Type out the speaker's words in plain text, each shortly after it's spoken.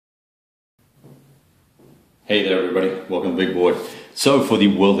Hey there everybody, welcome to Big Board. So for the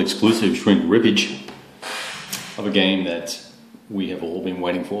world exclusive shrink rippage of a game that we have all been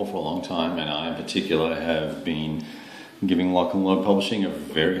waiting for a long time, and I in particular have been giving Lock and Load Publishing a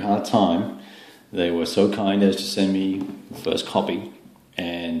very hard time. They were so kind as to send me the first copy,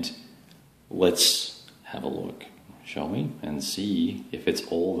 and let's have a look, shall we, and see if it's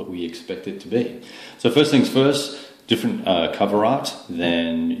all that we expect it to be. So first things first, different cover art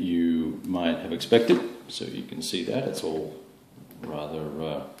than you might have expected. So you can see that it's all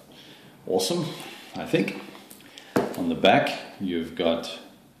rather awesome, I think. On the back, you've got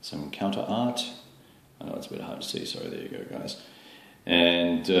some counter art. I know it's a bit hard to see, sorry, there you go, guys.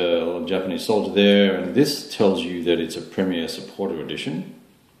 And a little Japanese soldier there, and this tells you that it's a Premier Supporter Edition,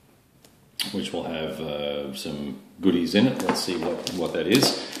 which will have some goodies in it. Let's see what that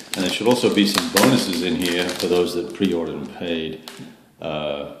is. And there should also be some bonuses in here for those that pre-ordered and paid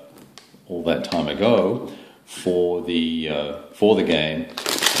all that time ago for the game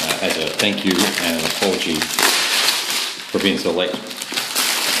as a thank you and an apology for being so late.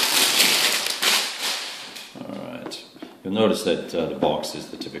 Alright, you'll notice that the box is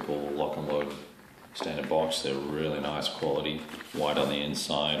the typical Lock and Load standard box. They're really nice quality, white on the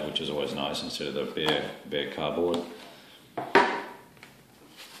inside, which is always nice instead of the bare cardboard.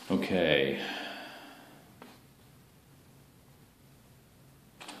 Okay.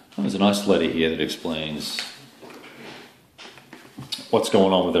 There's a nice letter here that explains what's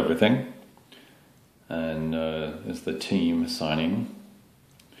going on with everything, and there's the team signing.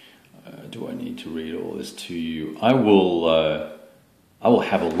 Do I need to read all this to you? I will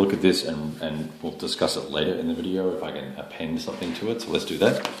have a look at this and we'll discuss it later in the video if I can append something to it, so let's do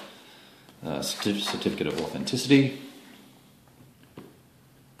that. Certificate of Authenticity.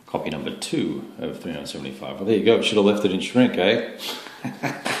 Copy number 2 of 375. Well, there you go. Should have left it in shrink, eh?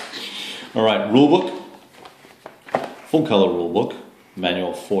 All right, rulebook. Full color rulebook.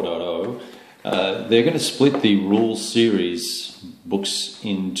 Manual 4.0. They're going to split the rules series books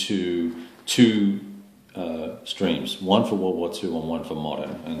into two streams. One for World War II and one for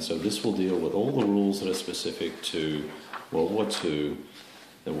modern. And so this will deal with all the rules that are specific to World War II.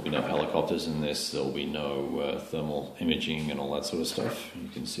 There will be no helicopters in this, there will be no thermal imaging and all that sort of stuff. You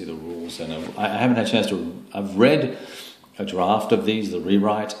can see the rules, and I haven't had a chance to, I've read a draft of these, the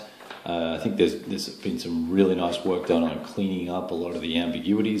rewrite. I think there's been some really nice work done on cleaning up a lot of the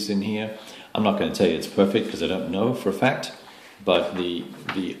ambiguities in here. I'm not going to tell you it's perfect because I don't know for a fact, but the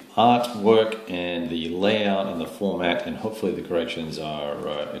artwork and the layout and the format and hopefully the corrections are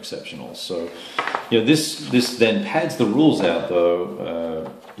exceptional. So, you know, this then pads the rules out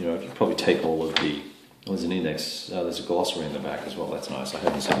though. You know, if you probably take all of the, there's an index, there's a glossary in the back as well. That's nice. I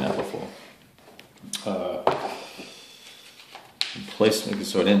haven't seen that before. Emplacement,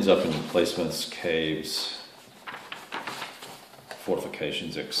 so it ends up in emplacements, caves,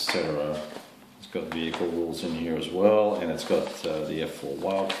 fortifications, etc. It's got vehicle rules in here as well, and it's got the F4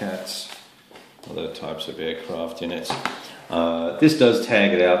 Wildcats, other types of aircraft in it. This does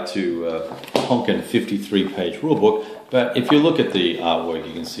tag it out to a honkin' 53-page rulebook, but if you look at the artwork,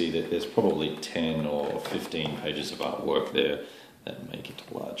 you can see that there's probably 10 or 15 pages of artwork there that make it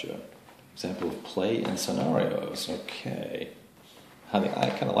larger. Example of play and scenarios. Okay. I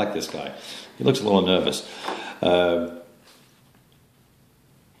kind of like this guy. He looks a little nervous.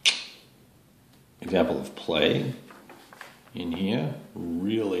 Example of play in here.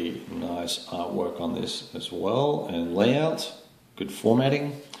 Really nice artwork on this as well, and layout, good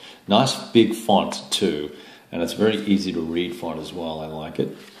formatting, nice big font too, and it's very easy to read font as well. I like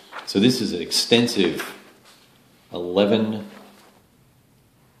it. So this is an extensive 11,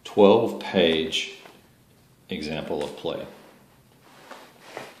 12 page example of play.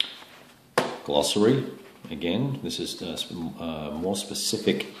 Glossary, again, this is more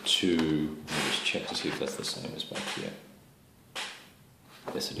specific to, let me just check to see if that's the same as back here.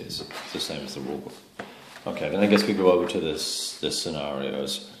 Yes, it is. It's the same as the rulebook. Okay, then I guess we go over to the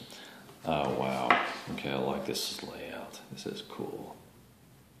scenarios. Oh, wow. Okay, I like this layout. This is cool.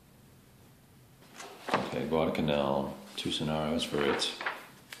 Okay, Guadalcanal, 2 scenarios for it.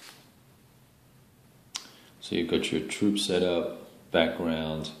 So you've got your troop setup,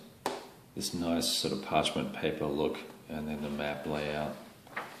 background, this nice sort of parchment paper look, and then the map layout.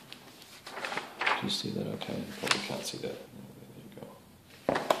 Do you see that okay? You probably can't see that.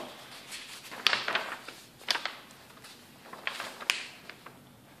 There you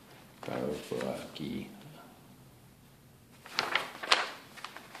go. Baraki.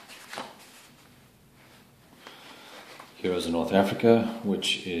 Heroes of North Africa,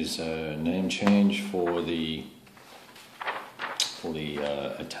 which is a name change for the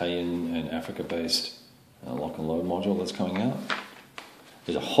Italian and Africa-based lock and load module that's coming out.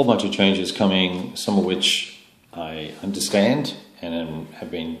 There's a whole bunch of changes coming, some of which I understand and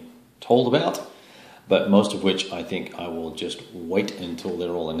have been told about, but most of which I think I will just wait until they're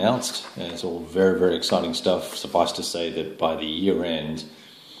all announced. And it's all very, very exciting stuff. Suffice to say that by the year end,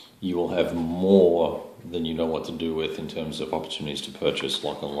 you will have more than you know what to do with in terms of opportunities to purchase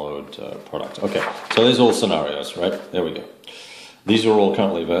lock and load products. Okay, so there's all scenarios, right? There we go. These are all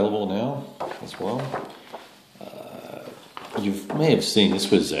currently available now as well. You may have seen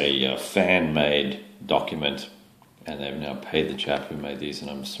this was a fan-made document, and they've now paid the chap who made these, and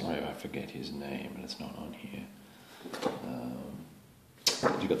I'm sorry I forget his name, and it's not on here.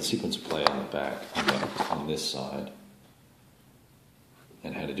 You've got the sequence of play on the back, on this side,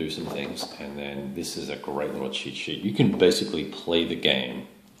 and how to do some things, and then this is a great little cheat sheet. You can basically play the game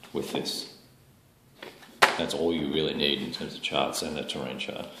with this. That's all you really need in terms of charts and the terrain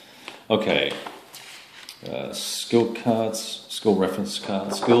chart. Okay. Skill cards, skill reference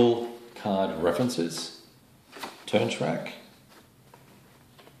cards, skill card references, turn track.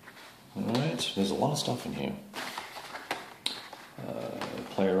 Alright, there's a lot of stuff in here.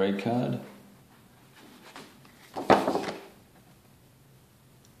 Player aid card.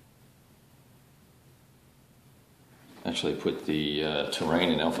 Actually put the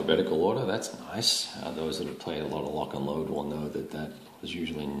terrain in alphabetical order, that's nice. Those that have played a lot of lock and load will know that that was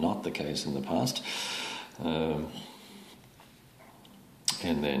usually not the case in the past.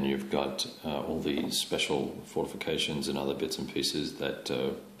 And then you've got all these special fortifications and other bits and pieces that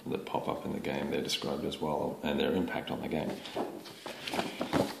that pop up in the game. They're described as well, and their impact on the game.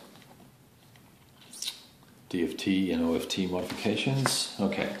 DFT and OFT modifications.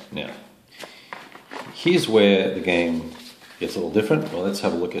 Okay, now here's where the game gets a little different. Well, let's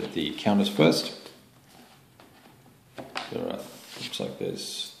have a look at the counters first. There are, looks like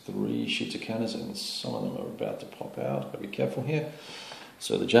there's 3 sheets of counters, and some of them are about to pop out. Gotta be careful here.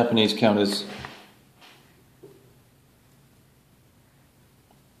 So the Japanese counters,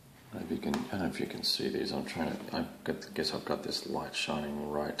 maybe you can, I don't know if you can see these. I'm trying to. I guess I've got this light shining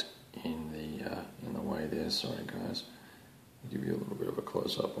right in the way there. Sorry, guys. I'll give you a little bit of a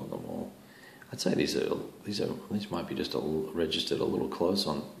close up on them all. I'd say these might be just registered a little close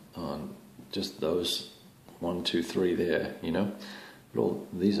on just those 1, 2, 3 there. You know. But all,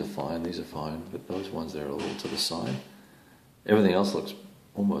 these are fine, but those ones there are a little to the side. Everything else looks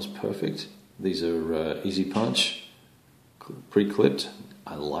almost perfect. These are easy punch, pre-clipped.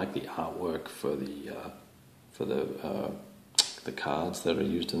 I like the artwork for the cards that are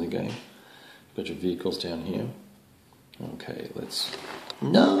used in the game. Got your vehicles down here. Okay,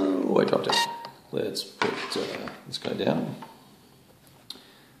 no, I dropped it. Let's put this guy down.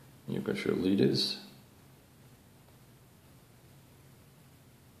 You've got your leaders.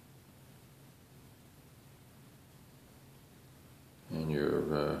 And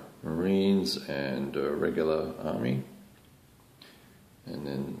your Marines and regular army. And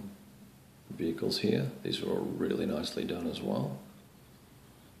then vehicles here. These are all really nicely done as well.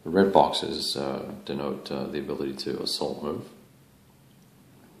 The red boxes denote the ability to assault move.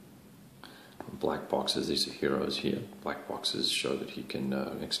 Black boxes, these are heroes here. Black boxes show that he can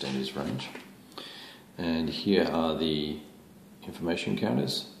extend his range. And here are the information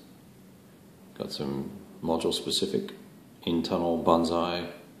counters. Got some module specific in-tunnel bonsai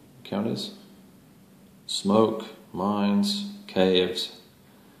counters. Smoke, mines, caves,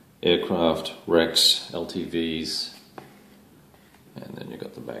 aircraft, wrecks, LTVs, and then you've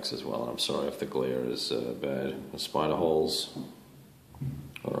got the backs as well. I'm sorry if the glare is bad. The spider holes.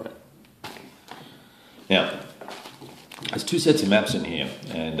 Alright. Now, there's 2 sets of maps in here,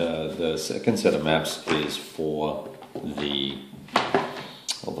 and the second set of maps is for all the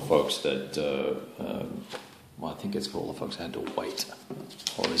folks that, well, I think it's for all the folks that had to wait.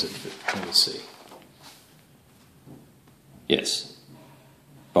 Or is it, let me see. Yes,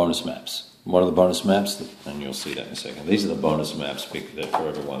 bonus maps. What are the bonus maps? And you'll see that in a second. These are the bonus maps for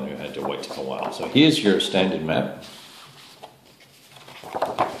everyone who had to wait a while. So here's your standard map.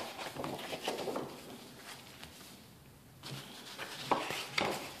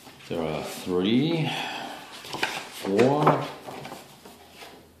 There are 3, 4,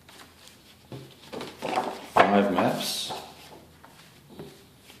 5 maps.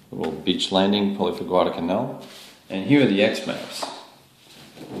 A little beach landing, probably for Guadalcanal. And here are the X maps.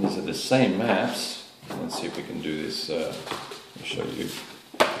 And these are the same maps. Let's see if we can do this. I'll show you.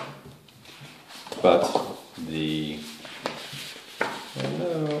 But the...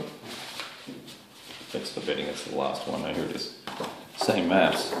 That's the bidding, it's the last one. Here it is. Same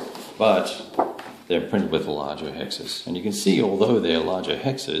maps, but they're printed with larger hexes. And you can see, although they're larger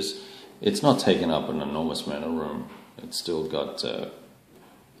hexes, it's not taking up an enormous amount of room. It's still got...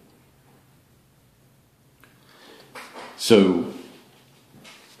 So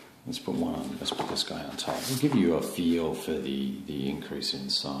let's put one on. Let's put this guy on top. We'll give you a feel for the increase in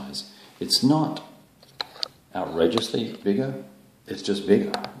size. It's not outrageously bigger. It's just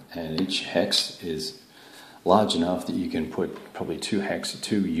bigger, and each hex is large enough that you can put probably two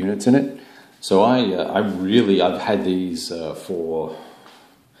units in it. So I've had these for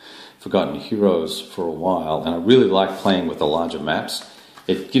Forgotten Heroes for a while, and I really like playing with the larger maps.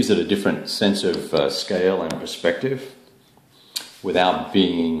 It gives it a different sense of scale and perspective without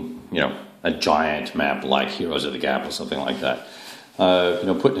being, a giant map like Heroes of the Gap or something like that.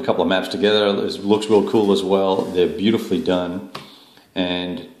 Putting a couple of maps together looks real cool as well. They're beautifully done,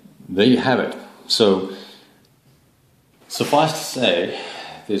 and there you have it. So suffice to say,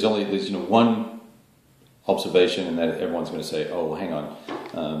 there's one observation, and that everyone's going to say, "Oh, hang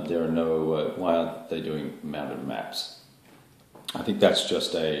on, there are no. Why aren't they doing mounted maps?" I think that's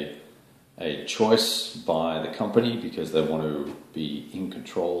just a choice by the company because they want to be in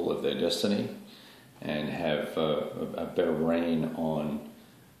control of their destiny and have a better reign on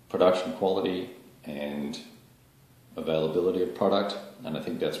production quality and availability of product. And I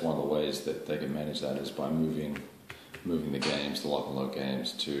think that's one of the ways that they can manage that is by moving the games, the lock and load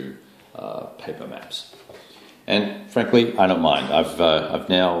games, to paper maps. And frankly, I don't mind. I've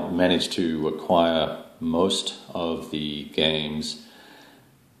now managed to acquire most of the games,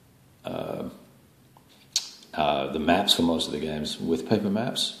 the maps for most of the games with paper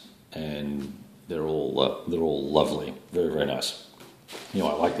maps, and they're all lovely, very, very nice. I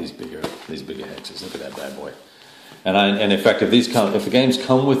like these bigger hexes. Look at that bad boy. And in fact, if the games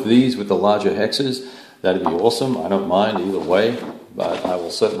come with these with the larger hexes, that'd be awesome. I don't mind either way, but I will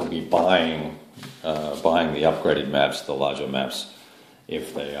certainly be buying the upgraded maps, the larger maps,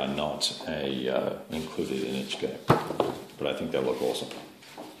 if they are not included in each game. But I think they look awesome.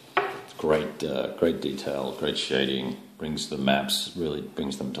 It's great detail, great shading, brings the maps, really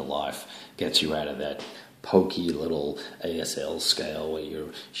brings them to life, gets you out of that pokey little ASL scale where you're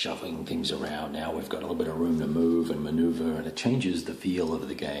shuffling things around. Now we've got a little bit of room to move and maneuver, and it changes the feel of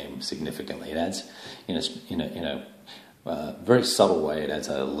the game significantly. It adds, in a very subtle way, it adds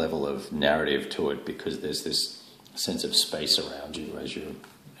a level of narrative to it because there's this sense of space around you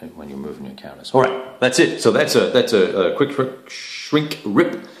when you're moving your counters. All right, that's it. So that's a quick shrink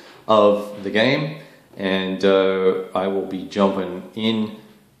rip of the game, and I will be jumping in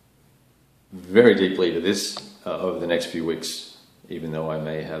very deeply to this over the next few weeks. Even though I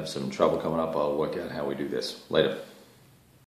may have some trouble coming up, I'll work out how we do this later.